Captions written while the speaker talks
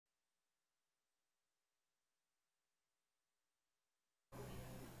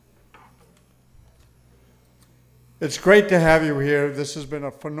It's great to have you here. This has been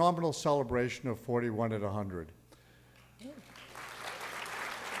a phenomenal celebration of 41 at 100.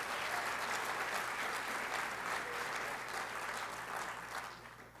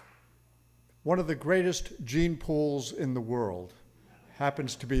 One of the greatest gene pools in the world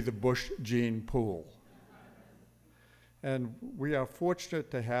happens to be the Bush Gene Pool. And we are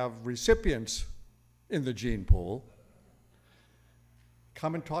fortunate to have recipients in the gene pool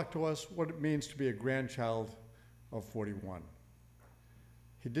come and talk to us what it means to be a grandchild of 41.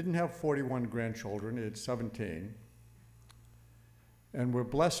 He didn't have 41 grandchildren, he had 17. And we're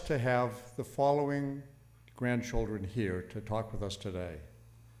blessed to have the following grandchildren here to talk with us today.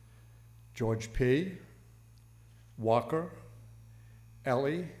 George P., Walker,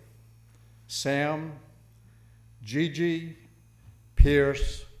 Ellie, Sam, Gigi,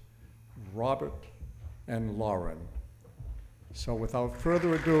 Pierce, Robert, and Lauren. So without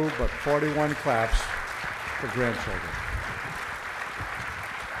further ado, but 41 claps for grandchildren.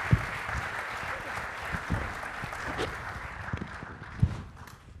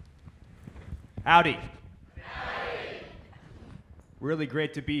 Howdy. Really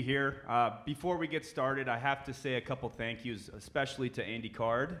great to be here. Before we get started, I have to say a couple thank yous, especially to Andy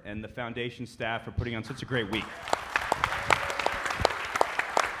Card and the foundation staff for putting on such a great week.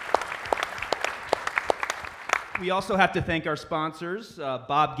 We also have to thank our sponsors,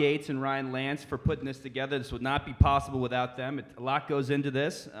 Bob Gates and Ryan Lance, for putting this together. This would not be possible without them. A lot goes into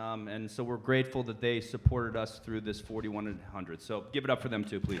this, and so we're grateful that they supported us through this 41 and 100. So give it up for them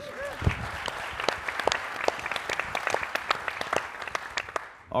too, please.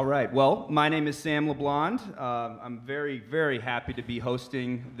 All right, well, my name is Sam LeBlond. I'm very, very happy to be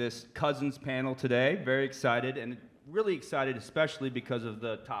hosting this Cousins panel today. Very excited, and really excited especially because of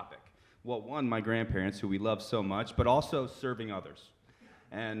the topic. Well, one, my grandparents, who we love so much, but also serving others.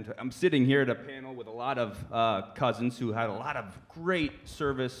 And I'm sitting here at a panel with a lot of cousins who had a lot of great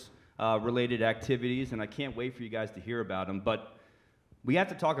service-related activities, and I can't wait for you guys to hear about them. But we have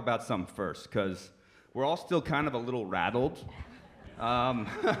to talk about something first, because we're all still kind of a little rattled. I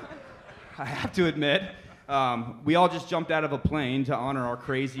have to admit, we all just jumped out of a plane to honor our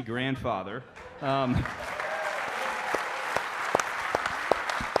crazy grandfather.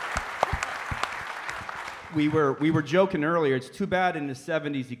 We were joking earlier. It's too bad in the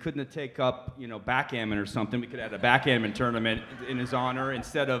 70s he couldn't have taken up, backgammon or something. We could have had a backgammon tournament in his honor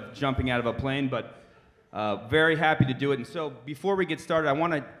instead of jumping out of a plane. But very happy to do it. And so before we get started, I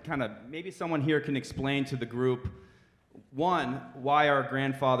want to maybe someone here can explain to the group. One, why our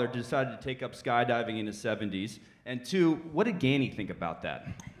grandfather decided to take up skydiving in the 70s, and two, what did Ganny think about that?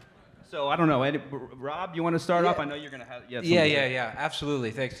 So I don't know. Rob, you want to start off? I know you're going to have. Yeah,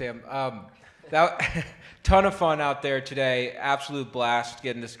 absolutely. Thanks, Sam. That ton of fun out there today. Absolute blast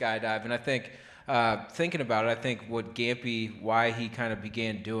getting to skydive, and I think thinking about it, I think what Gampy, why he kind of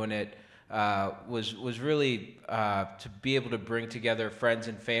began doing it, was really to be able to bring together friends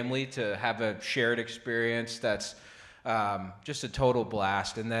and family to have a shared experience that's just a total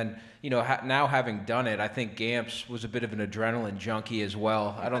blast. And then, now having done it, I think Gamps was a bit of an adrenaline junkie as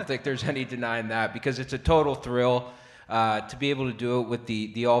well. I don't think there's any denying that, because it's a total thrill to be able to do it with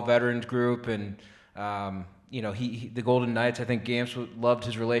the all-veterans group. And, the Golden Knights, I think Gamps loved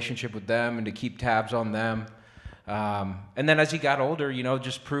his relationship with them and to keep tabs on them. And then as he got older,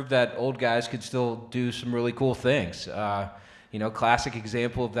 just proved that old guys could still do some really cool things. Classic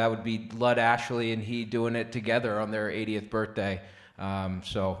example of that would be Lud Ashley and he doing it together on their 80th birthday.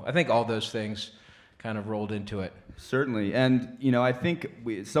 So I think all those things kind of rolled into it. Certainly, and I think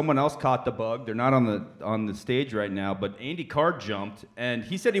someone else caught the bug. They're not on the stage right now, but Andy Card jumped, and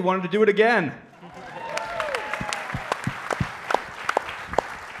he said he wanted to do it again.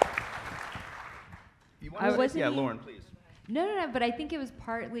 Lauren, please. No, but I think it was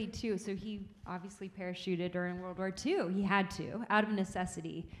partly, too, so he obviously parachuted during World War II. He had to, out of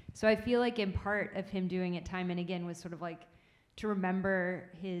necessity. So I feel like in part of him doing it time and again was sort of like to remember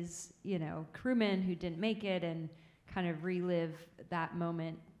his, crewmen who didn't make it and kind of relive that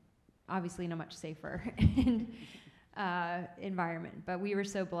moment, obviously in a much safer environment. But we were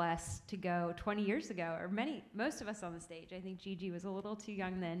so blessed to go 20 years ago, or most of us on the stage. I think Gigi was a little too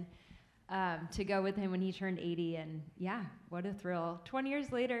young then. To go with him when he turned 80, and yeah, what a thrill. 20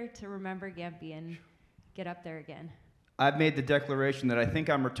 years later to remember Gampy and get up there again. I've made the declaration that I think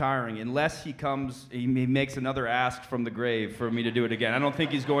I'm retiring unless he makes another ask from the grave for me to do it again. I don't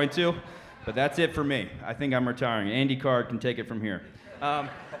think he's going to, but that's it for me. I think I'm retiring. Andy Card can take it from here. All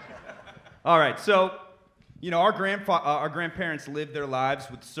right, so, our grandparents lived their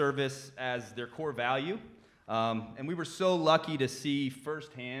lives with service as their core value. And we were so lucky to see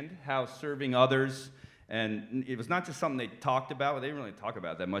firsthand how serving others And it was not just something they talked about. They didn't really talk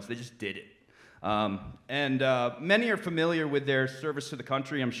about it that much. They just did it. Many are familiar with their service to the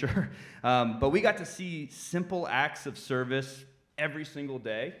country, I'm sure. But we got to see simple acts of service every single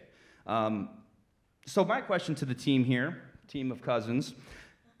day. So my question to the team here, team of cousins,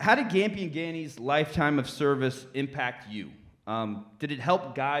 how did Gampy and Ganny's lifetime of service impact you? Did it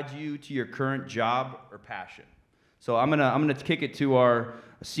help guide you to your current job or passion? So I'm gonna kick it to our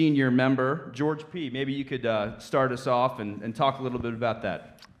senior member, George P. Maybe you could start us off and talk a little bit about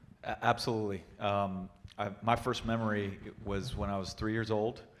that. Absolutely. My first memory was when I was 3 years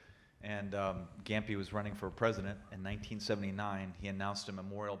old, and Gampy was running for president in 1979. He announced a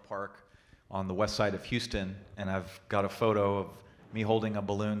memorial park on the west side of Houston, and I've got a photo of me holding a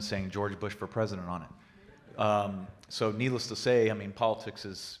balloon saying George Bush for president on it. So needless to say, I mean, politics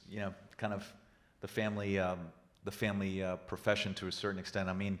is, kind of the family profession to a certain extent.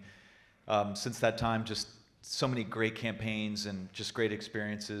 I mean, since that time, just so many great campaigns and just great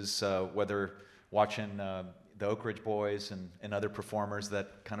experiences, whether watching the Oak Ridge Boys and other performers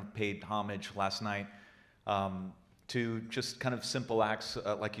that kind of paid homage last night, to just kind of simple acts,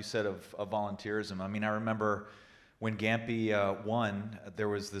 like you said, of volunteerism. I mean, I remember when Gampy won, there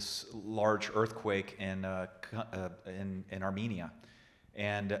was this large earthquake in Armenia.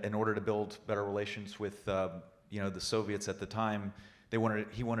 And in order to build better relations with the Soviets at the time, he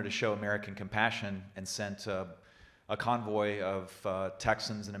wanted to show American compassion and sent a convoy of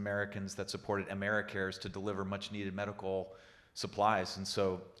Texans and Americans that supported AmeriCares to deliver much needed medical supplies. And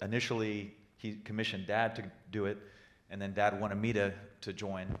so initially he commissioned Dad to do it, and then Dad wanted me to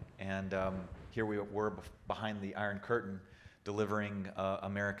join. And here we were behind the Iron Curtain delivering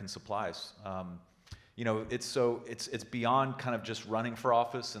American supplies. It's beyond kind of just running for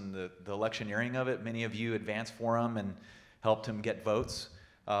office and the electioneering of it. Many of you advanced for him and helped him get votes.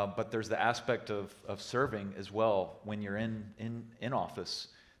 But there's the aspect of serving as well when you're in office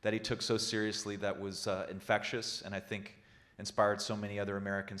that he took so seriously, that was infectious, and I think inspired so many other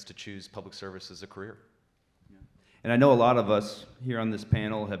Americans to choose public service as a career. Yeah. And I know a lot of us here on this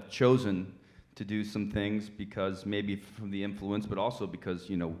panel have chosen to do some things because maybe from the influence, but also because,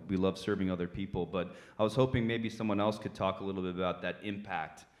 we love serving other people. But I was hoping maybe someone else could talk a little bit about that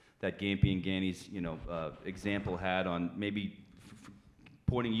impact that Gampy and Ganny's, example had on maybe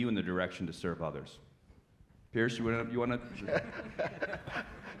pointing you in the direction to serve others. Pierce, you want to?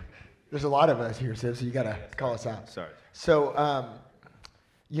 There's a lot of us here, Sid, so you got to call us out. Sorry. So,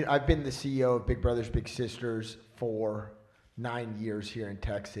 I've been the CEO of Big Brothers Big Sisters for 9 years here in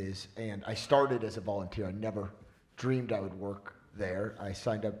Texas, and I started as a volunteer. I never dreamed I would work there. I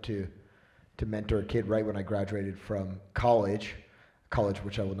signed up to mentor a kid right when I graduated from college,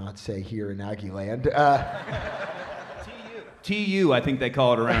 which I will not say here in Aggie Land. TU, I think they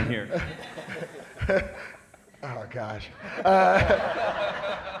call it around here. Oh gosh.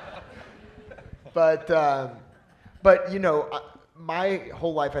 But my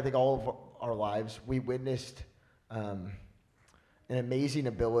whole life, I think all of our lives, we witnessed an amazing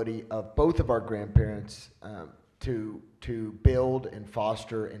ability of both of our grandparents to build and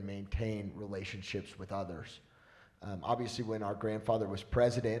foster and maintain relationships with others. Obviously, when our grandfather was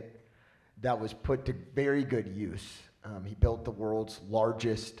president, that was put to very good use. He built the world's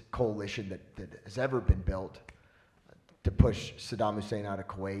largest coalition that has ever been built to push Saddam Hussein out of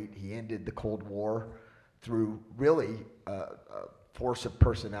Kuwait. He ended the Cold War through really a force of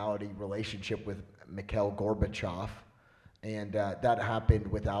personality relationship with Mikhail Gorbachev. And that happened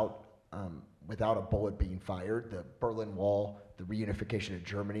without a bullet being fired. The Berlin Wall, the reunification of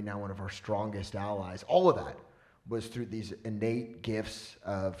Germany, now one of our strongest allies, all of that was through these innate gifts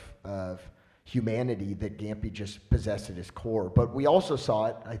of humanity that Gampy just possessed at his core. But we also saw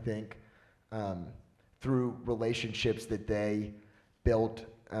it, I think, through relationships that they built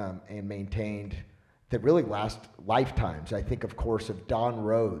and maintained that really last lifetimes. I think, of course, of Don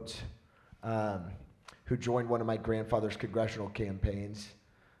Rhodes, who joined one of my grandfather's congressional campaigns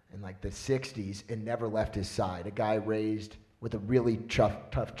in like the 60s and never left his side. A guy raised with a really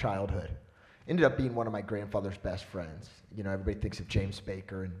tough childhood. Ended up being one of my grandfather's best friends. Everybody thinks of James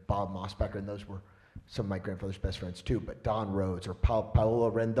Baker and Bob Mossbecker, and those were some of my grandfather's best friends too. But Don Rhodes or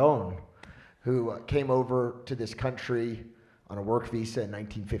Paolo Rendon, who came over to this country on a work visa in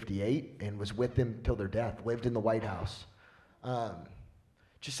 1958 and was with them till their death, lived in the White House.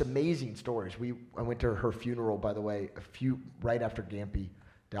 Just amazing stories. I went to her funeral, by the way, right after Gampy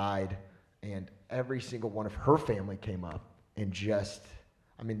died, and every single one of her family came up and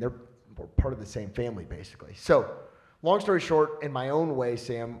they're part of the same family, basically. So, long story short, in my own way,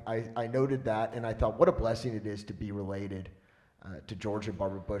 Sam, I noted that, and I thought, what a blessing it is to be related to George and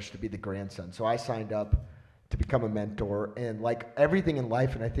Barbara Bush to be the grandson. So I signed up to become a mentor, and like everything in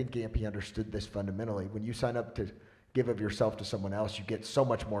life, and I think Gampy understood this fundamentally, when you sign up to give of yourself to someone else, you get so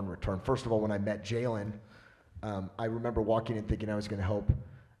much more in return. First of all, when I met Jalen, I remember walking in thinking I was going to help,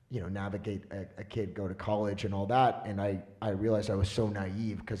 navigate a kid go to college and all that, and I realized I was so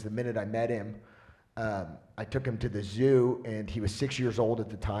naive, because the minute I met him, I took him to the zoo, and he was 6 years old at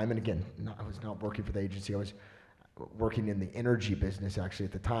the time, and again, I was not working for the agency, I was working in the energy business actually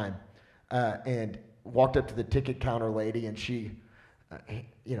at the time, and walked up to the ticket counter lady, and she,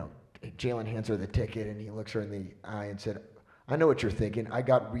 Jalen hands her the ticket, and he looks her in the eye and said, "I know what you're thinking. I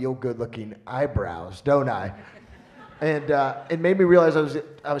got real good-looking eyebrows, don't I?" And it made me realize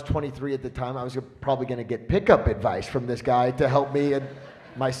I was 23 at the time. I was probably going to get pickup advice from this guy to help me in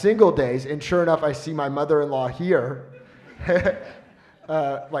my single days. And sure enough, I see my mother-in-law here.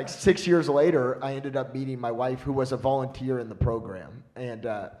 Like 6 years later, I ended up meeting my wife, who was a volunteer in the program. And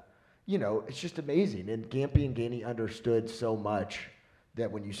it's just amazing. And Gampy and Gainey understood so much that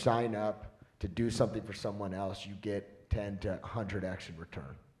when you sign up to do something for someone else, you get 10 to 100x in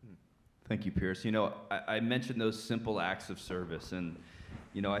return. Thank you, Pierce. I mentioned those simple acts of service, and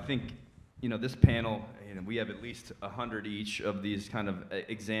I think this panel, we have at least 100 each of these kind of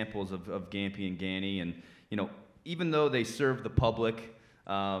examples of Gampy and Gainey, and even though they serve the public,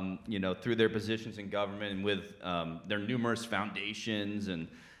 through their positions in government and with their numerous foundations, and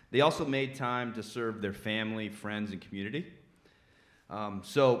they also made time to serve their family, friends, and community.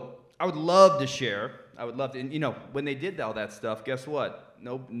 So I would love to share. I would love to, and when they did all that stuff, guess what?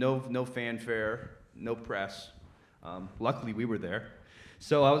 No fanfare, no press. Luckily, we were there.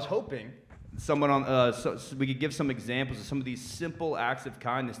 So I was hoping someone so we could give some examples of some of these simple acts of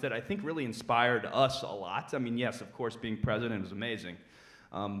kindness that I think really inspired us a lot. I mean, yes, of course, being president was amazing,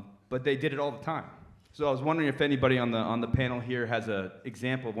 but they did it all the time. So I was wondering if anybody on the panel here has an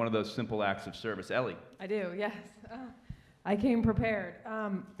example of one of those simple acts of service. Ellie. I do, yes. I came prepared.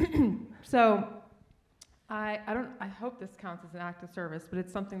 So I hope this counts as an act of service, but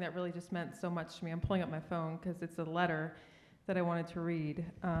it's something that really just meant so much to me. I'm pulling up my phone because it's a letter that I wanted to read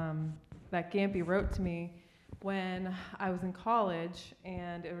that Gampy wrote to me when I was in college,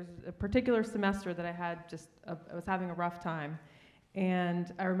 and it was a particular semester that I was having a rough time.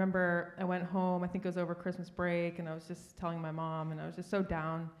 And I remember I went home, I think it was over Christmas break, and I was just telling my mom, and I was just so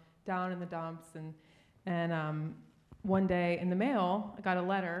down in the dumps, and one day in the mail, I got a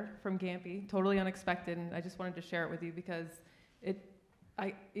letter from Gampy, totally unexpected, and I just wanted to share it with you because it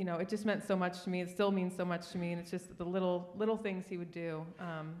just meant so much to me. It still means so much to me, and it's just the little things he would do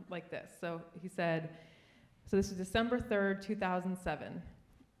like this. So he said, so this is December 3rd, 2007.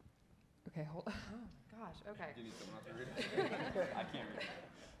 Okay, hold on. Oh, gosh, okay. Do you need someone else to read it? I can't read it.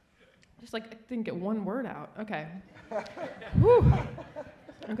 Just I didn't get one word out. Okay. Whew.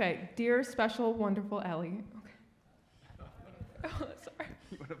 Okay, dear, special, wonderful Ellie. Oh, sorry.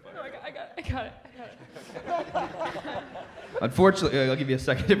 No, I got it. Unfortunately, I'll give you a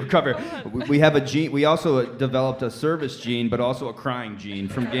second to recover. We have a gene. We also developed a service gene, but also a crying gene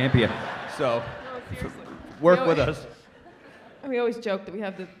from Gampy. So, work with us. We always joke that we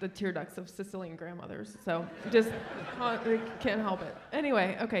have the tear ducts of Sicilian grandmothers, so just can't help it.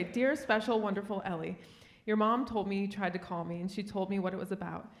 Anyway, okay, dear, special, wonderful Ellie, your mom told me you tried to call me, and she told me what it was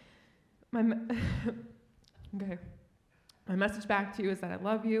about. Okay. My message back to you is that I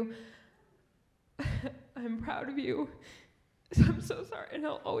love you. I'm proud of you. I'm so sorry, and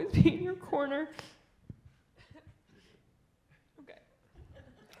I'll always be in your corner. Okay.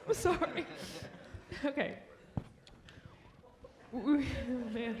 I'm sorry. Okay.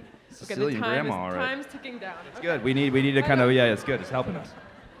 Man. Sicilian grandma, all right. Time's ticking down. It's good. We need to kind of, it's good. It's helping us.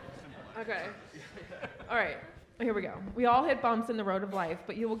 Okay. All right. Here we go. We all hit bumps in the road of life,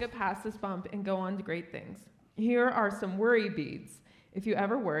 but you will get past this bump and go on to great things. Here are some worry beads. If you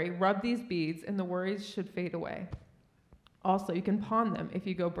ever worry, rub these beads and the worries should fade away. Also, you can pawn them if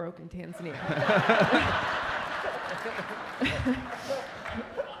you go broke in Tanzania.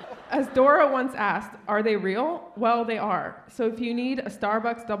 As Dora once asked, are they real? Well, they are. So if you need a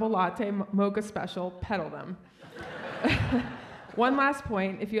Starbucks double latte mocha special, peddle them. One last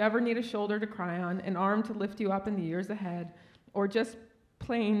point, if you ever need a shoulder to cry on, an arm to lift you up in the years ahead, or just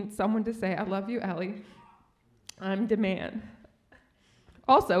plain someone to say, I love you, Ellie, I'm demand.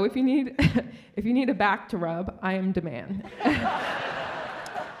 Also, if you need a back to rub, I am demand.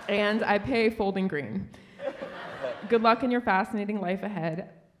 And I pay folding green. Good luck in your fascinating life ahead.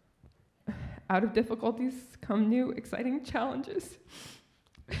 Out of difficulties come new, exciting challenges.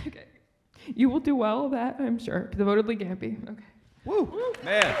 Okay. You will do well, that I'm sure. Devotedly Gampy. Okay. Woo!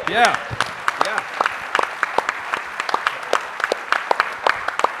 Man, yeah.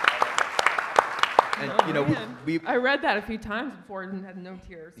 I read that a few times before and had no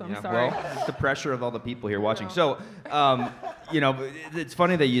tears, so I'm Yeah, sorry. well, it's the pressure of all the people here watching. So, it's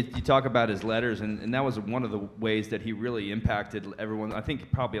funny that you talk about his letters, and that was one of the ways that he really impacted everyone. I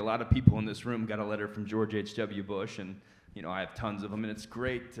think probably a lot of people in this room got a letter from George H.W. Bush, and I have tons of them, and it's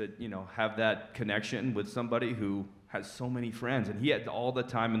great to have that connection with somebody who has so many friends, and he had all the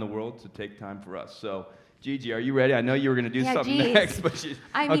time in the world to take time for us. So, Gigi, are you ready? I know you were going to do something next, but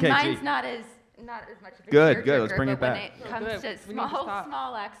mine's not as much of a Good. tearjerker, Let's bring it but back. when it comes to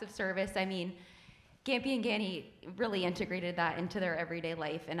small acts of service, I mean, Gampy and Ganny really integrated that into their everyday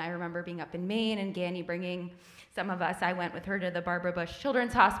life. And I remember being up in Maine and Ganny bringing some of us. I went with her to the Barbara Bush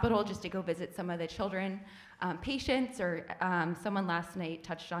Children's Hospital just to go visit some of the children patients. Or someone last night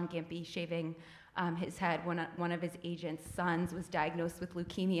touched on Gampy shaving his head. One of his agent's sons was diagnosed with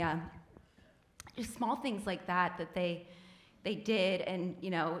leukemia. Just small things like that they did, and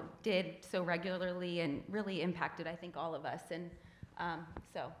did so regularly, and really impacted, I think, all of us. And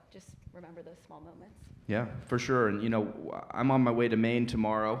so just remember those small moments. Yeah, for sure. And I'm on my way to Maine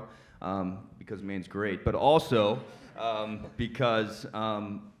tomorrow because Maine's great, but also because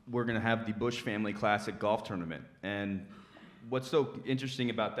we're going to have the Bush Family Classic golf tournament. And what's so interesting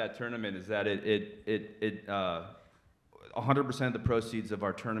about that tournament is that 100% of the proceeds of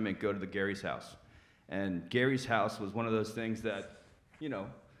our tournament go to the Gary's house. And Gary's house was one of those things that,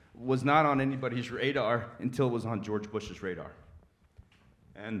 was not on anybody's radar until it was on George Bush's radar.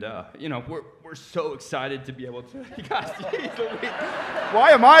 And, we're so excited to be able to, you guys,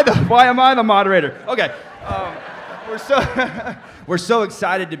 why am I the moderator? Okay. We're so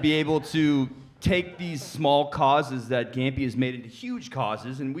excited to be able to take these small causes that Gampy has made into huge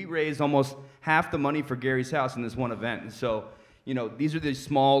causes, and we raised almost half the money for Gary's house in this one event. And so, these are the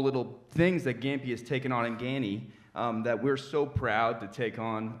small little things that Gampy has taken on in Ganny that we're so proud to take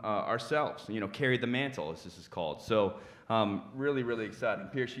on ourselves. Carry the mantle, as this is called. So, really, really exciting.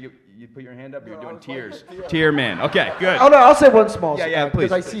 Pierce, you put your hand up, or you're doing tears? Tear man. Okay, good. Oh, no, I'll say one small please.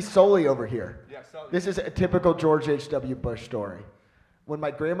 because I see Sully over here. Yeah, Sully. This is a typical George H.W. Bush story. When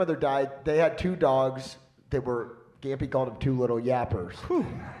my grandmother died, they had two dogs. Gampy called them two little yappers. Whew.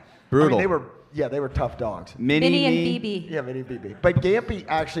 Brutal. I mean, they were tough dogs. Minnie and BB. Yeah, Minnie and BB. But Gampy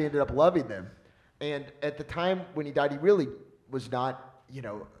actually ended up loving them. And at the time when he died, he really was not,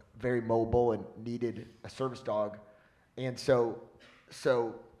 very mobile and needed a service dog. And so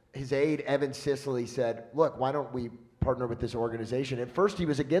his aide, Evan Sicily, said, look, why don't we partner with this organization? At first he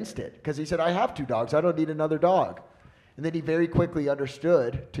was against it because he said, I have two dogs. I don't need another dog. And then he very quickly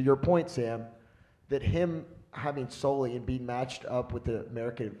understood, to your point, Sam, that him having Sully and being matched up with the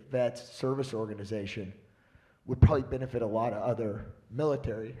American Vets Service Organization would probably benefit a lot of other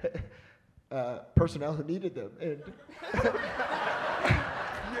military personnel who needed them. And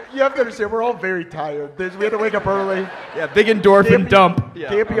you have to understand, we're all very tired. We had to wake up early. Yeah, big endorphin dump. Yeah,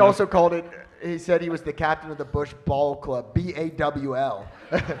 Gampy also called it, he said he was the captain of the Bush Ball Club, BAWL.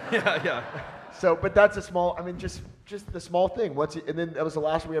 Yeah. So, but that's a small, just the small thing. And then that was the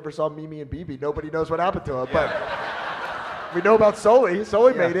last we ever saw Mimi and BB. Nobody knows what happened to him, but we know about Sully.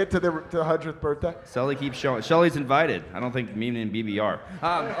 Sully made it to the 100th birthday. Sully keeps showing. Sully's invited. I don't think Mimi and BB are.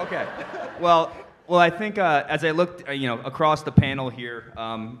 Okay. Well, I think as I looked, across the panel here,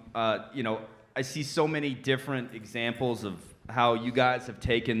 I see so many different examples of how you guys have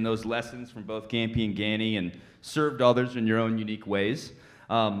taken those lessons from both Gampy and Ganny and served others in your own unique ways.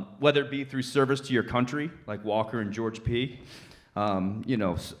 Whether it be through service to your country, like Walker and George P.,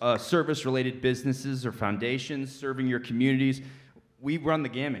 service-related businesses or foundations, serving your communities. We run the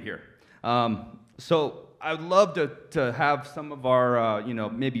gamut here. So I would love to have some of our,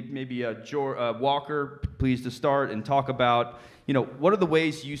 maybe Walker, please, to start and talk about, what are the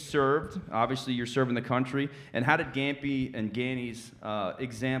ways you served? Obviously, you're serving the country. And how did Gampy and Ganny's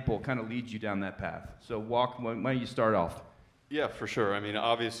example kind of lead you down that path? So, Walker, why don't you start off? Yeah, for sure.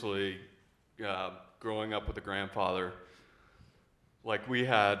 Obviously, growing up with a grandfather like we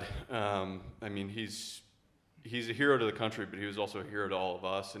had, he's a hero to the country, but he was also a hero to all of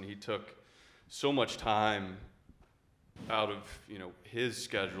us, and he took so much time out of his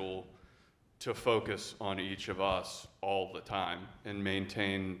schedule to focus on each of us all the time and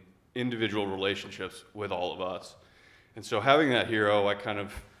maintain individual relationships with all of us. And so having that hero, I kind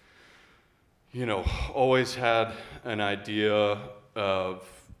of always had an idea of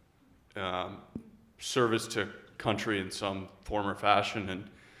service to country in some form or fashion. And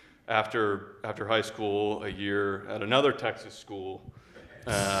after high school, a year at another Texas school,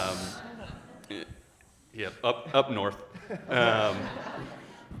 up north,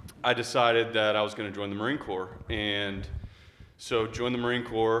 I decided that I was going to join the Marine Corps. And So joined the Marine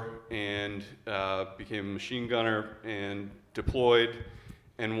Corps and became a machine gunner and deployed.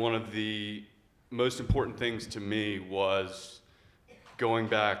 And one of the most important things to me was going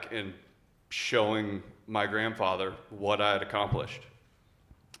back and showing my grandfather what I had accomplished.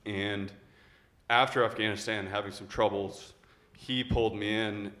 And after Afghanistan, having some troubles, he pulled me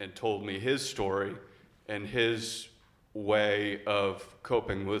in and told me his story and his way of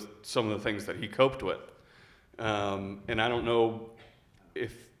coping with some of the things that he coped with. And I don't know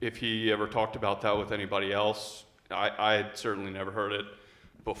if he ever talked about that with anybody else. I had certainly never heard it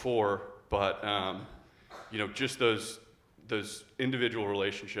before, but you know, just those individual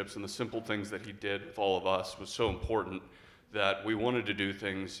relationships and the simple things that he did with all of us was so important that we wanted to do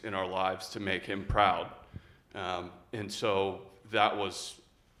things in our lives to make him proud. And so that was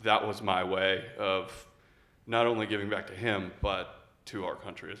my way of not only giving back to him, but to our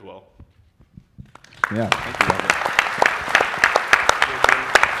country as well. Yeah, thank you, Robert.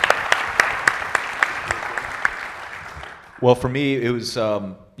 Well, for me, it was,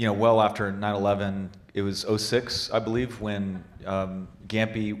 you know, well after 9/11, it was 2006, I believe, when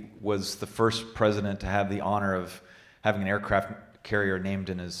Gampy was the first president to have the honor of having an aircraft carrier named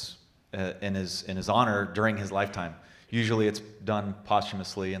in his honor during his lifetime. Usually it's done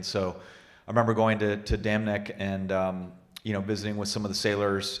posthumously, and so I remember going to Damneck and you know, visiting with some of the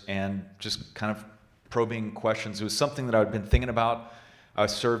sailors and just kind of probing questions. It was something that I'd been thinking about. I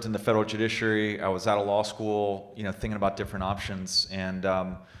served in the federal judiciary. I was out of law school, you know, thinking about different options. And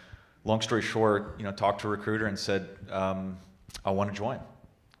long story short, you know, talked to a recruiter and said, I want to join.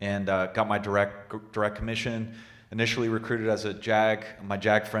 And got my direct commission. Initially recruited as a JAG. My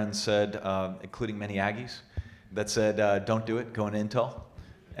JAG friends said, including many Aggies, that said, don't do it, go into Intel.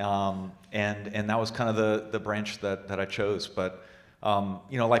 And that was kind of the branch that I chose. But,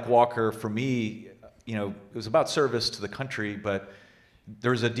 you know, like Walker, for me, you know, it was about service to the country, but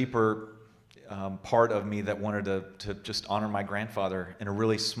there's a deeper part of me that wanted to just honor my grandfather in a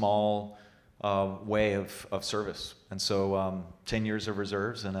really small way of service. And so 10 years of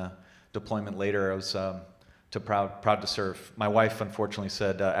reserves and a deployment later, I was proud to serve. My wife, unfortunately,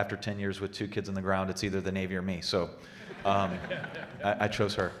 said after 10 years with 2 kids on the ground, it's either the Navy or me. So I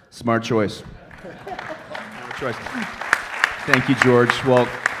chose her. Smart choice. Smart choice. Thank you, George. Well,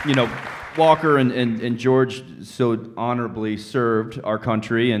 you know, Walker and George so honorably served our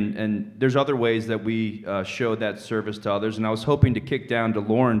country, and there's other ways that we showed that service to others. And I was hoping to kick down to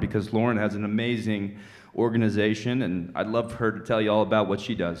Lauren, because Lauren has an amazing organization, and I'd love for her to tell you all about what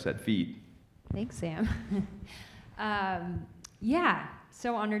she does at Feed. Thanks, Sam. Yeah,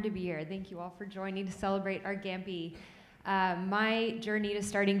 so honored to be here. Thank you all for joining to celebrate our Gampy. My journey to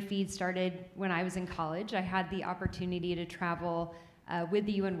starting Feed started when I was in college. I had the opportunity to travel with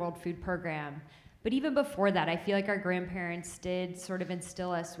the UN World Food Program. But even before that, I feel like our grandparents did sort of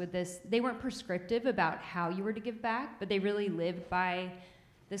instill us with this. They weren't prescriptive about how you were to give back, but they really lived by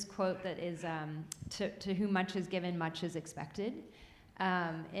this quote that is, to whom much is given, much is expected.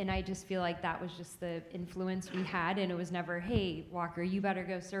 And I just feel like that was just the influence we had, and it was never, hey, Walker, you better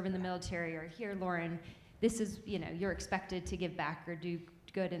go serve in the military, or here, Lauren, this is, you know, you're expected to give back or do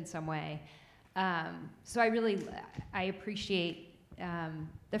good in some way. So I appreciate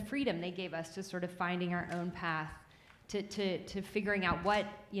the freedom they gave us to sort of finding our own path, to figuring out what,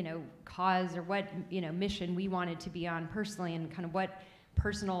 you know, cause or what, you know, mission we wanted to be on personally, and kind of what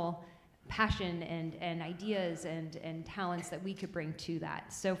personal passion and ideas and talents that we could bring to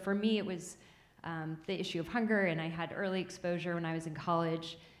that. So for me, it was the issue of hunger, and I had early exposure when I was in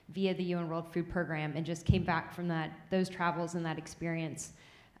college via the UN World Food Program, and just came back from those travels and that experience,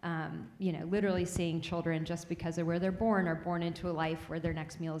 you know, literally seeing children, just because of where they're born, are born into a life where their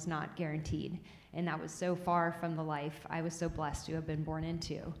next meal is not guaranteed. And that was so far from the life I was so blessed to have been born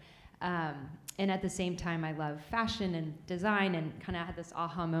into. And at the same time, I love fashion and design, and kind of had this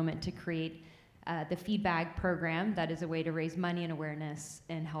aha moment to create the Feed Bag program. That is a way to raise money and awareness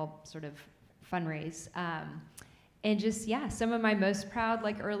and help sort of fundraise. And just, yeah, some of my most proud,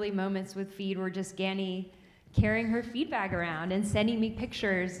 like, early moments with Feed were just Ganny carrying her feed bag around and sending me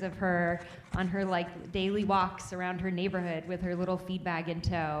pictures of her on her, like, daily walks around her neighborhood with her little feed bag in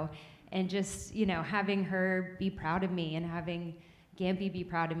tow. And just, you know, having her be proud of me and having Gampy be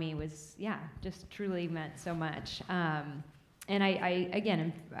proud of me was, yeah, just truly meant so much. And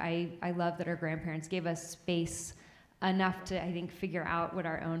I love that our grandparents gave us space enough to, I think, figure out what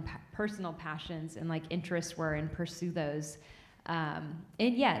our own personal passions and, like, interests were and pursue those. And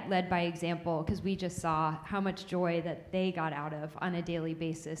yet led by example, because we just saw how much joy that they got out of on a daily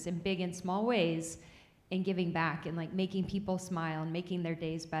basis in big and small ways, in giving back and, like, making people smile and making their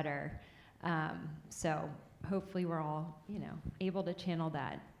days better. So hopefully we're all, able to channel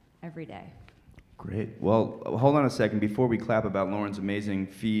that every day. Great. Well, hold on a second. Before we clap about Lauren's amazing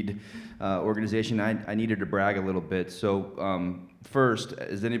feed organization, I needed to brag a little bit. So first,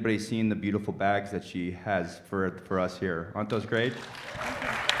 has anybody seen the beautiful bags that she has for us here? Aren't those great?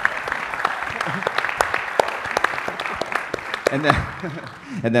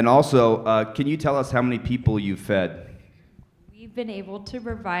 And then also, can you tell us how many people you fed? We've been able to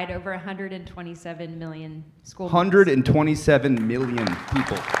provide over 127 million school meals. 127 million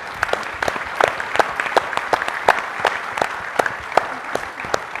people.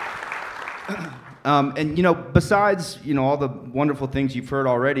 And besides all the wonderful things you've heard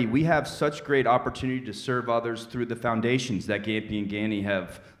already, we have such great opportunity to serve others through the foundations that Gampy and Ganny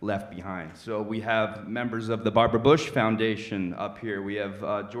have left behind. So we have members of the Barbara Bush Foundation up here. We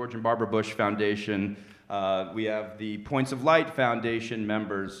have George and Barbara Bush Foundation. We have the Points of Light Foundation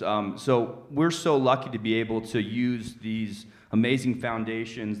members. So we're so lucky to be able to use these amazing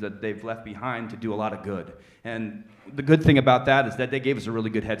foundations that they've left behind to do a lot of good. And the good thing about that is that they gave us a really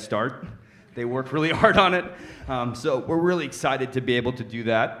good head start. They worked really hard on it. So we're really excited to be able to do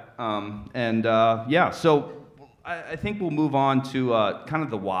that. So I think we'll move on to kind of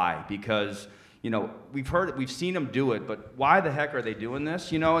the why, because we've seen them do it, but why the heck are they doing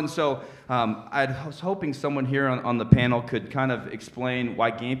this? And so I was hoping someone here on the panel could kind of explain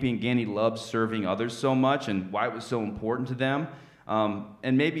why Gampy and Ganny loves serving others so much and why it was so important to them,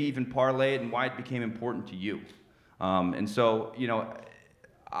 and maybe even parlay it and why it became important to you.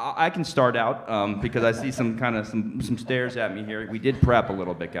 I can start out because I see some stares at me here. We did prep a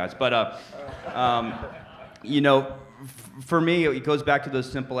little bit, guys, but for me, it goes back to those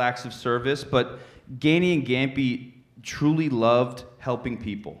simple acts of service. But Ganny and Gampy truly loved helping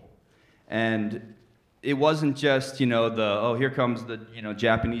people, and it wasn't just here comes the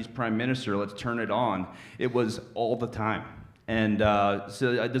Japanese Prime Minister, let's turn it on. It was all the time. And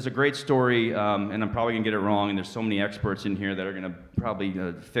so there's a great story, and I'm probably going to get it wrong, and there's so many experts in here that are going to probably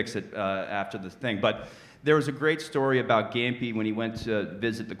fix it after this thing. But there was a great story about Gampy when he went to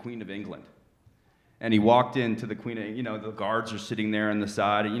visit the Queen of England. And he walked into the Queen of, the guards are sitting there on the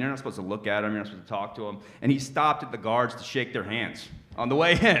side, and you're not supposed to look at them, you're not supposed to talk to them. And he stopped at the guards to shake their hands on the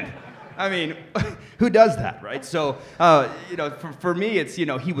way in. I mean, who does that, right? So, for me, it's,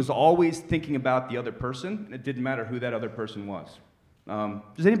 he was always thinking about the other person. It didn't matter who that other person was.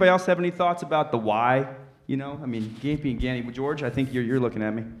 Does anybody else have any thoughts about the why? Gampy and Ganny. George, I think you're looking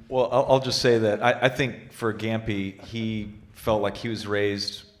at me. Well, I'll just say that I think for Gampy, he felt like he was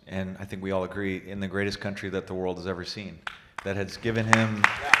raised, and I think we all agree, in the greatest country that the world has ever seen. That has given him...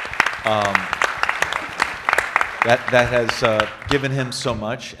 That has given him so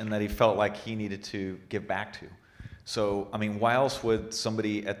much, and that he felt like he needed to give back to. So, why else would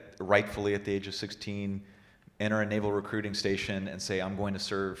somebody rightfully at the age of 16 enter a naval recruiting station and say, I'm going to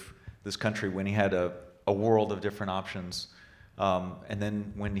serve this country, when he had a world of different options? And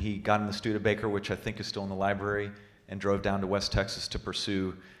then when he got in the Studebaker, which I think is still in the library, and drove down to West Texas to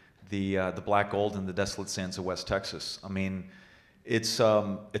pursue the black gold in the desolate sands of West Texas. It's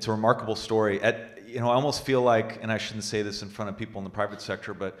a remarkable story. I almost feel like, and I shouldn't say this in front of people in the private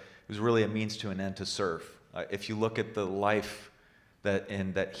sector, but it was really a means to an end to serve. If you look at the life that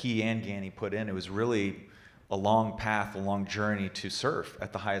he and Ganny put in, it was really a long path, a long journey to serve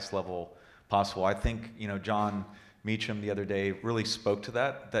at the highest level possible. I think, John Meacham the other day really spoke to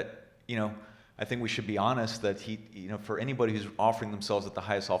that, I think we should be honest that for anybody who's offering themselves at the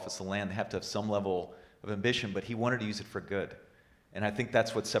highest office of the land, they have to have some level of ambition, but he wanted to use it for good. And I think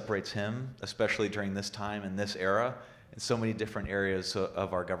that's what separates him, especially during this time and this era, in so many different areas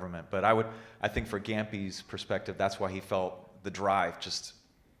of our government. But I think for Gampy's perspective, that's why he felt the drive, just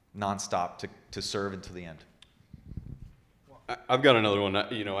nonstop to serve until the end. I've got another one.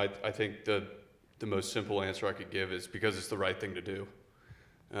 I think the most simple answer I could give is because it's the right thing to do.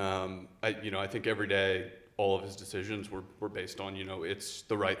 I think every day all of his decisions were based on, it's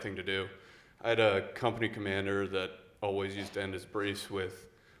the right thing to do. I had a company commander that always used to end his briefs with,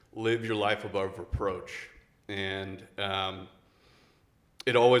 live your life above reproach. And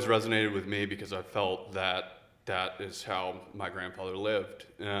it always resonated with me because I felt that is how my grandfather lived.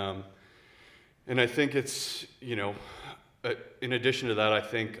 And I think it's, in addition to that, I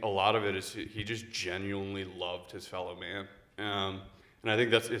think a lot of it is he just genuinely loved his fellow man. And I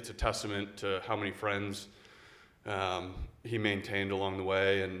think it's a testament to how many friends he maintained along the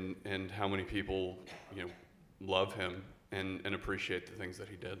way, and how many people, love him and appreciate the things that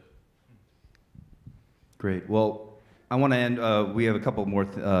he did. Great. Well, I want to end, we have a couple more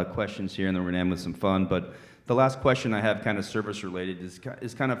questions here, and then we're going to end with some fun, but the last question I have, kind of service related,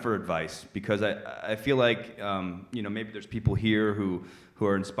 is kind of for advice, because I feel like maybe there's people here who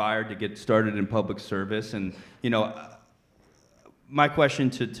are inspired to get started in public service, and my question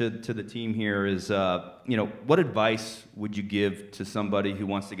to the team here is, what advice would you give to somebody who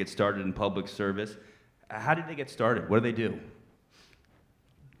wants to get started in public service? How did they get started? What do they do?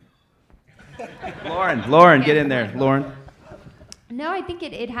 Lauren, get in there, Lauren. No, I think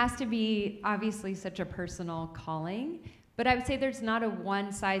it has to be obviously such a personal calling, but I would say there's not a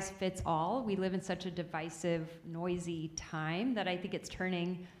one-size-fits-all. We live in such a divisive, noisy time that I think it's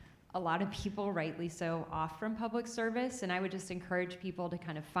turning a lot of people, rightly so, off from public service, and I would just encourage people to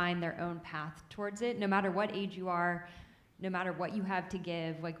kind of find their own path towards it, no matter what age you are, no matter what you have to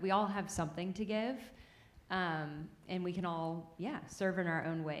give. Like, we all have something to give, and we can all, serve in our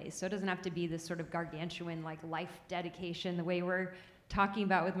own ways. So it doesn't have to be this sort of gargantuan, like, life dedication the way we're talking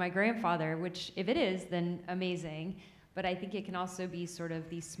about with my grandfather, which, if it is, then amazing. But I think it can also be sort of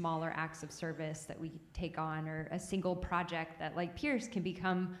these smaller acts of service that we take on, or a single project that, like Pierce, can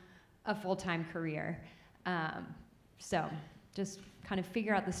become a full-time career. So just kind of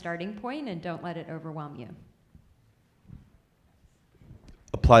figure out the starting point and don't let it overwhelm you.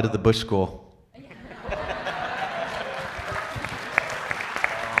 Apply to the Bush School.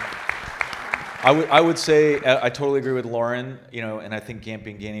 I would say, I totally agree with Lauren, and I think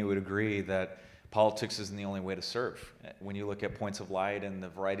Gampy and Gainey would agree that politics isn't the only way to serve. When you look at Points of Light and the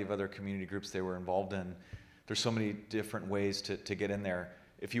variety of other community groups they were involved in, there's so many different ways to get in there.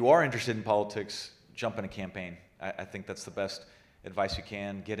 If you are interested in politics, jump in a campaign. I think that's the best advice you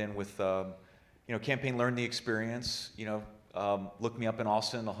can. Get in with, campaign, learn the experience. Look me up in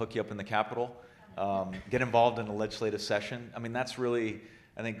Austin, I'll hook you up in the Capitol. Get involved in a legislative session. I mean, that's really,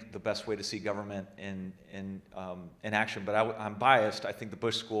 I think, the best way to see government in action. But I'm biased. I think the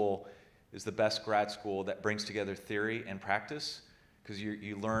Bush School is the best grad school that brings together theory and practice, because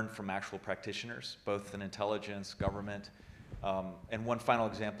you learn from actual practitioners, both in intelligence, government. And one final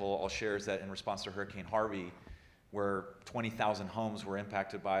example I'll share is that in response to Hurricane Harvey, where 20,000 homes were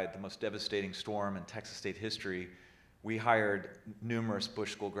impacted by the most devastating storm in Texas state history, we hired numerous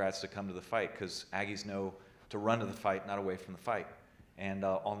Bush School grads to come to the fight, because Aggies know to run to the fight, not away from the fight. And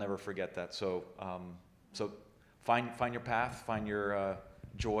I'll never forget that. So find your path, find your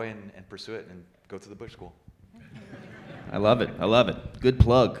joy, and pursue it, and go to the Bush School. I love it. Good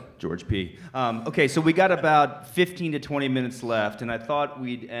plug, George P. Okay, so we got about 15 to 20 minutes left, and I thought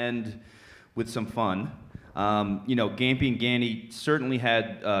we'd end with some fun. Gampy and Gainey certainly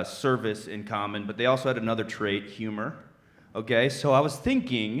had service in common, but they also had another trait, humor. Okay, so I was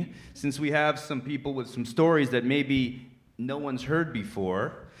thinking, since we have some people with some stories that maybe no one's heard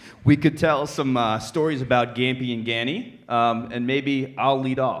before, we could tell some stories about Gampy and Gainey, and maybe I'll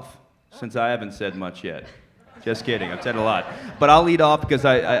lead off, since I haven't said much yet. Just kidding, I've said a lot. But I'll lead off because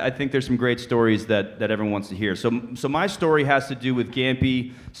I think there's some great stories that everyone wants to hear. So my story has to do with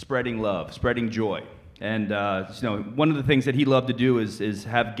Gampy spreading love, spreading joy. And one of the things that he loved to do is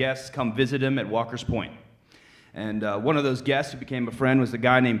have guests come visit him at Walker's Point. And one of those guests who became a friend was a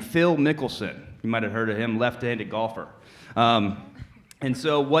guy named Phil Mickelson. You might have heard of him, left-handed golfer. And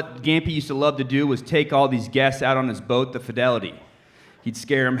so what Gampy used to love to do was take all these guests out on his boat, the Fidelity. He'd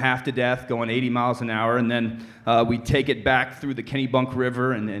scare them half to death, going 80 miles an hour, and then we'd take it back through the Kennebunk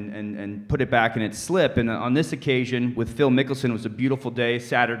River and put it back in its slip. And on this occasion, with Phil Mickelson, it was a beautiful day,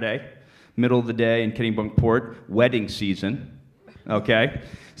 Saturday, middle of the day in Kennebunkport, wedding season, okay?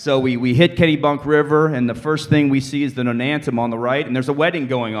 So we hit Kennebunk River, and the first thing we see is the Nonantum on the right, and there's a wedding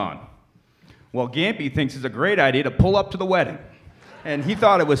going on. Well, Gampy thinks it's a great idea to pull up to the wedding. And he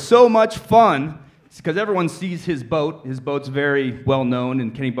thought it was so much fun, because everyone sees his boat. His boat's very well known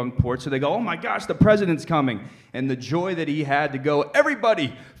in Kennebunkport, so they go, oh my gosh, the president's coming. And the joy that he had to go,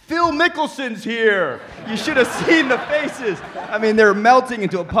 everybody, Phil Mickelson's here. You should have seen the faces. I mean, they're melting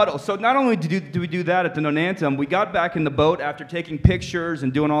into a puddle. So not only do we do that at the Nonantum, we got back in the boat after taking pictures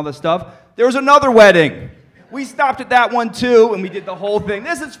and doing all this stuff. There was another wedding. We stopped at that one too, and we did the whole thing.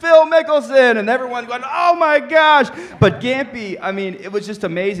 This is Phil Mickelson, and everyone going, oh my gosh. But Gampy, I mean, it was just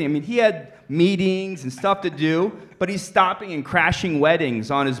amazing. I mean, he had meetings and stuff to do, but he's stopping and crashing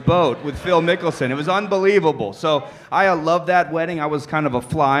weddings on his boat with Phil Mickelson. It was unbelievable. So I love that wedding. I was kind of a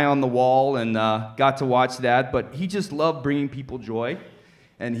fly on the wall and got to watch that, but he just loved bringing people joy.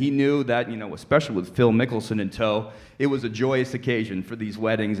 And he knew that, especially with Phil Mickelson in tow, it was a joyous occasion for these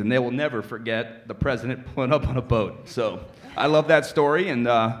weddings, and they will never forget the president pulling up on a boat. So I love that story, and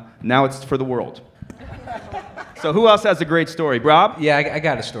now it's for the world. So who else has a great story? Rob? Yeah, I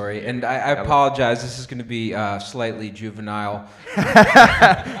got a story, and I apologize. This is going to be slightly juvenile.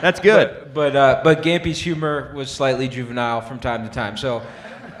 That's good. But Gampy's humor was slightly juvenile from time to time. So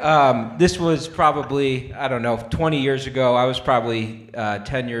this was probably, I don't know, 20 years ago. I was probably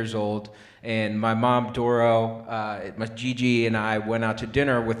 10 years old, and my mom, Doro, Gigi, and I went out to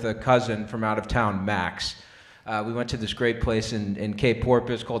dinner with a cousin from out of town, Max. We went to this great place in Cape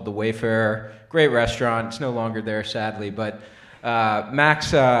Porpoise called The Wayfarer. Great restaurant. It's no longer there, sadly. But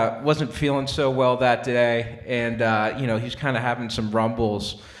Max wasn't feeling so well that day, and he was kind of having some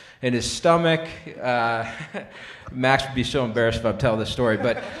rumbles in his stomach. Max would be so embarrassed if I tell this story.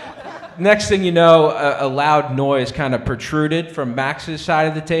 But next thing you know, a loud noise kind of protruded from Max's side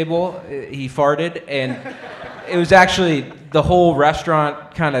of the table. He farted, and it was actually the whole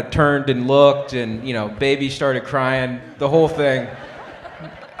restaurant kind of turned and looked, and baby started crying, the whole thing.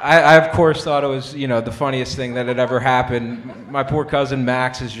 I of course thought it was the funniest thing that had ever happened. My poor cousin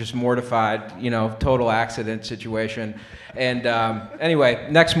Max is just mortified, total accident situation. And anyway,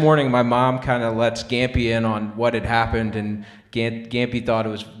 next morning my mom kind of lets Gampy in on what had happened, and Gampy thought it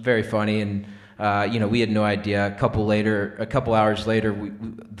was very funny, and we had no idea. A couple hours later,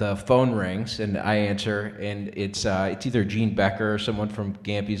 the phone rings, and I answer, and it's either Gene Becker or someone from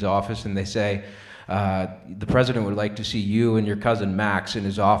Gampy's office, and they say, the president would like to see you and your cousin Max in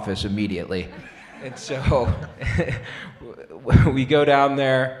his office immediately. And so we go down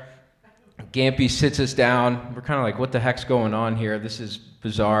there. Gampy sits us down. We're kind of like, what the heck's going on here? This is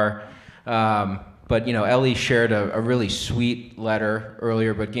bizarre. But Ellie shared a really sweet letter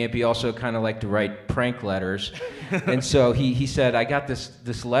earlier, but Gampy also kind of liked to write prank letters. And so he said, I got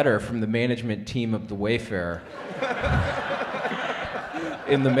this letter from the management team of The Wayfarer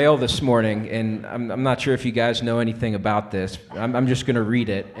in the mail this morning, and I'm not sure if you guys know anything about this. I'm just going to read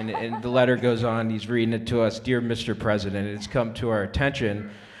it. And the letter goes on. He's reading it to us. Dear Mr. President, it's come to our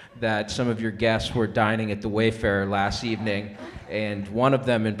attention that some of your guests were dining at the Wayfarer last evening, and one of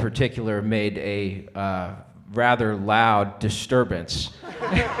them in particular made a rather loud disturbance.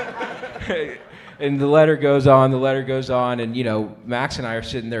 And the letter goes on, and Max and I are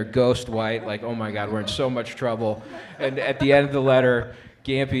sitting there ghost white, like, oh my God, we're in so much trouble. And at the end of the letter,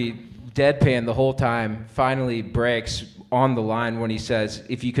 Gampy, deadpan the whole time, finally breaks on the line when he says,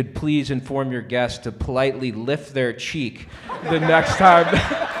 if you could please inform your guests to politely lift their cheek the next time.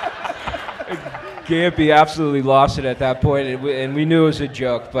 Gampy absolutely lost it at that point, and we knew it was a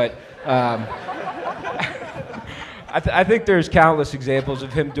joke, but I think there's countless examples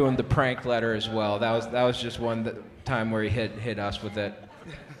of him doing the prank letter as well. That was just one time where he hit us with it.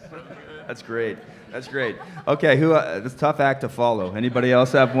 That's great. That's great. Okay, it's a tough act to follow. Anybody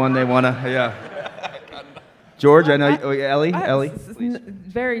else have one they want to? Yeah. George, I know. Ellie?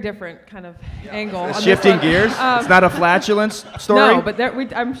 Very different kind of angle. Shifting gears? It's not a flatulence story? No, but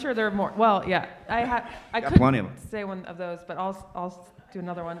I'm sure there are more. Well, yeah. I could plenty of them. say one of those, but I'll do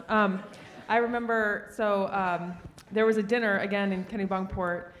another one. I remember, there was a dinner, again, in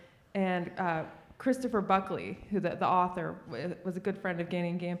Kennebunkport, and Christopher Buckley, who the author, was a good friend of Gainey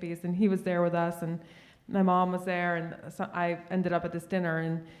and Gampy's, and he was there with us, and my mom was there, and so I ended up at this dinner,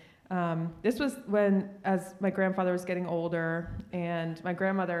 and this was as my grandfather was getting older, and my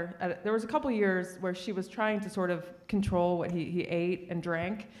grandmother, there was a couple years where she was trying to sort of control what he ate and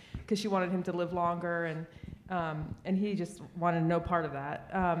drank, because she wanted him to live longer, and he just wanted no part of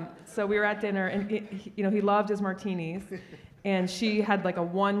that. So we were at dinner, and he loved his martinis, and she had like a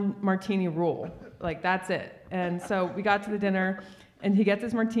 1 martini rule, like that's it. And so we got to the dinner, and he gets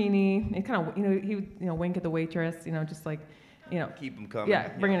his martini, and kind of he would wink at the waitress, just like keep them coming. Yeah,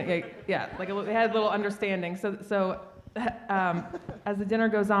 bringing it. Yeah, like they had a little understanding. So as the dinner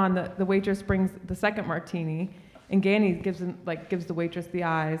goes on, the waitress brings the second martini. And Gainey gives the waitress the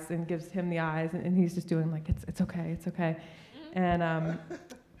eyes and gives him the eyes, and he's just doing like it's okay,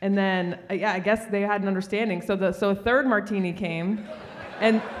 and then I guess they had an understanding. So a third martini came,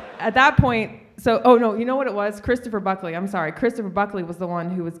 and at that point, you know what it was? Christopher Buckley. I'm sorry, Christopher Buckley was the one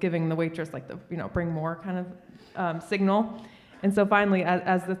who was giving the waitress like the bring more kind of signal. And so finally,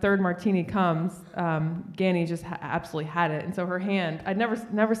 as the third martini comes, Gainey just absolutely had it. And so her hand, I'd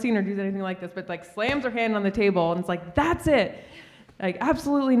never seen her do anything like this, but like slams her hand on the table, and it's like, that's it. Like,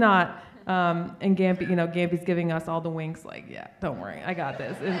 absolutely not. And Gampy, Gampy's giving us all the winks, like, yeah, don't worry, I got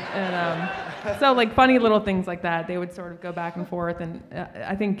this. And so like funny little things like that, they would sort of go back and forth, and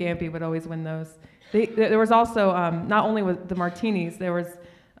I think Gampy would always win those. There was also, not only with the martinis, there was,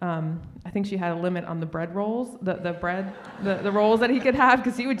 I think she had a limit on the bread rolls, the rolls that he could have,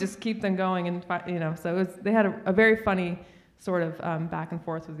 because he would just keep them going, and so they had a very funny sort of back and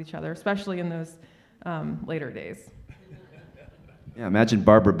forth with each other, especially in those later days. Yeah, imagine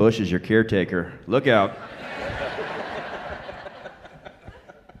Barbara Bush as your caretaker. Look out.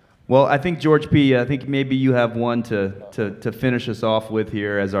 Well, I think, George P., I think maybe you have one to finish us off with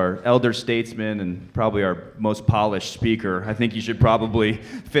here as our elder statesman and probably our most polished speaker. I think you should probably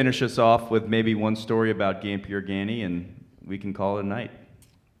finish us off with maybe one story about Gampy or Ganny, and we can call it a night.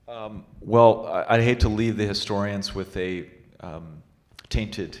 Well, I'd hate to leave the historians with a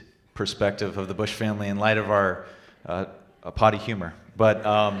tainted perspective of the Bush family in light of our potty humor. But,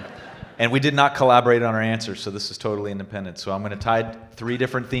 and we did not collaborate on our answers, so this is totally independent. So I'm going to tie 3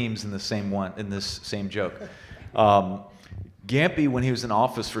 different themes in the same one, in this same joke. Gampy, when he was in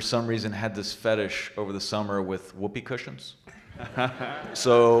office, for some reason had this fetish over the summer with whoopee cushions.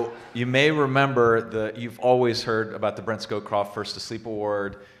 So you may remember you've always heard about the Brent Scowcroft First to Sleep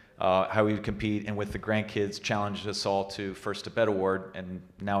Award, how we would compete, and with the Grandkids challenged us all to First to Bed Award, and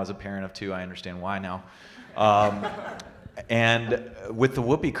now as a parent of 2, I understand why now. And with the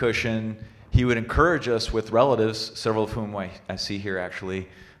whoopee cushion, he would encourage us with relatives, several of whom I see here actually,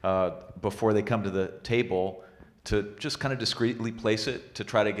 before they come to the table, to just kind of discreetly place it to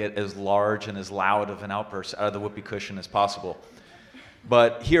try to get as large and as loud of an outburst out of the whoopee cushion as possible.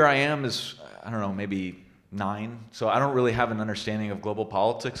 But here I am as, I don't know, maybe 9, so I don't really have an understanding of global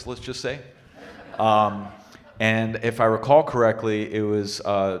politics, let's just say. And if I recall correctly, it was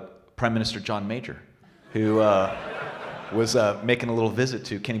Prime Minister John Major who was making a little visit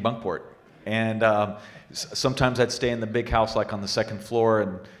to Kenny Bunkport. And sometimes I'd stay in the big house, like on the 2nd floor,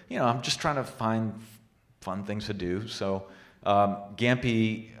 and I'm just trying to find fun things to do. So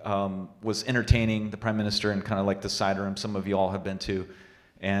Gampy was entertaining the Prime Minister in kind of like the side room some of you all have been to.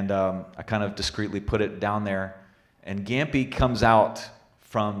 And I kind of discreetly put it down there. And Gampy comes out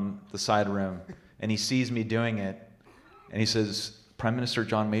from the side room, and he sees me doing it, and he says, "Prime Minister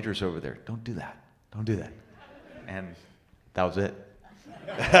John Major's over there. Don't do that. Don't do that." And that was it.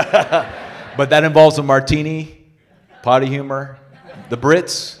 But that involves a martini, potty humor, the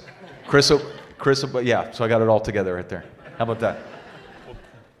Brits, Chris, yeah, so I got it all together right there. How about that?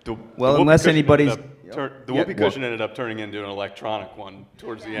 Well, unless anybody's... The whoopee cushion ended up turning into an electronic one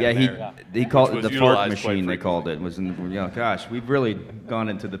towards the end. Yeah, he called it the fart machine, they called it. Gosh, we've really gone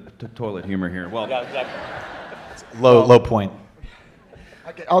into the toilet humor here. Well, low point.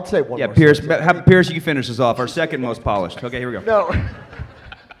 I'll say one more. Pierce, Pierce, you can finish us off. Our second most polished. Okay, here we go. No,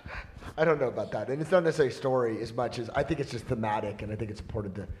 I don't know about that. And it's not necessarily a story as much as I think it's just thematic, and I think it's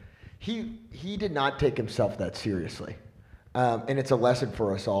important to... He did not take himself that seriously. And it's a lesson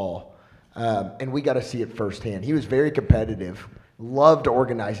for us all. And we got to see it firsthand. He was very competitive, loved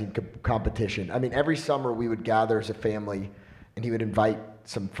organizing competition. I mean, every summer we would gather as a family, and he would invite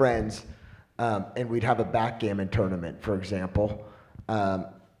some friends, and we'd have a backgammon tournament, for example.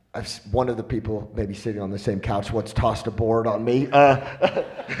 One of the people maybe sitting on the same couch once tossed a board on me. But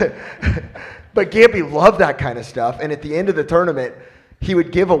Gampy loved that kind of stuff. And at the end of the tournament, he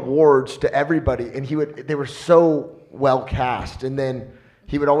would give awards to everybody, and they were so well cast. And then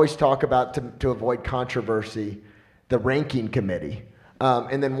he would always talk about, to avoid controversy, the ranking committee.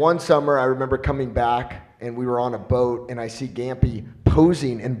 And then one summer, I remember coming back, and we were on a boat, and I see Gampy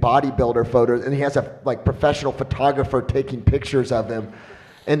posing in bodybuilder photos, and he has a professional photographer taking pictures of him.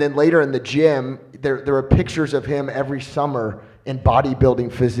 And then later in the gym, there were pictures of him every summer in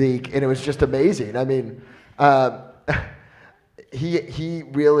bodybuilding physique, and it was just amazing. I mean, he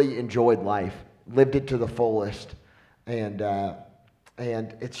really enjoyed life, lived it to the fullest, and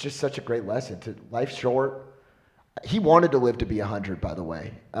it's just such a great lesson. Life's short. He wanted to live to be 100, by the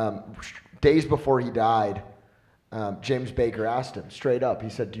way. Days before he died, James Baker asked him straight up. He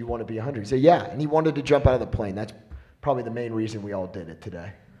said, "Do you want to be 100?" He said, "Yeah." And he wanted to jump out of the plane. That's probably the main reason we all did it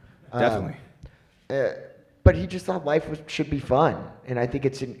today. Definitely. But he just thought life should be fun. And I think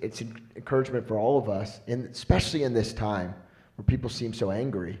it's an encouragement for all of us, and especially in this time where people seem so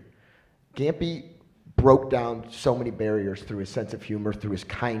angry. Gampy broke down so many barriers through his sense of humor, through his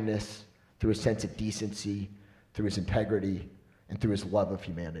kindness, through his sense of decency, through his integrity, and through his love of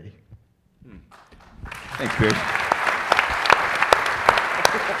humanity. Thanks, Pierce.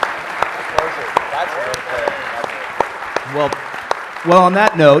 Well, on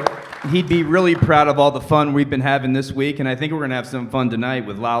that note, he'd be really proud of all the fun we've been having this week, and I think we're going to have some fun tonight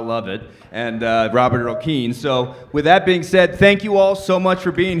with Lyle Lovett and Robert Earl Keen. So with that being said, thank you all so much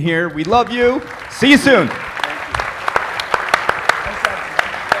for being here. We love you. See you soon.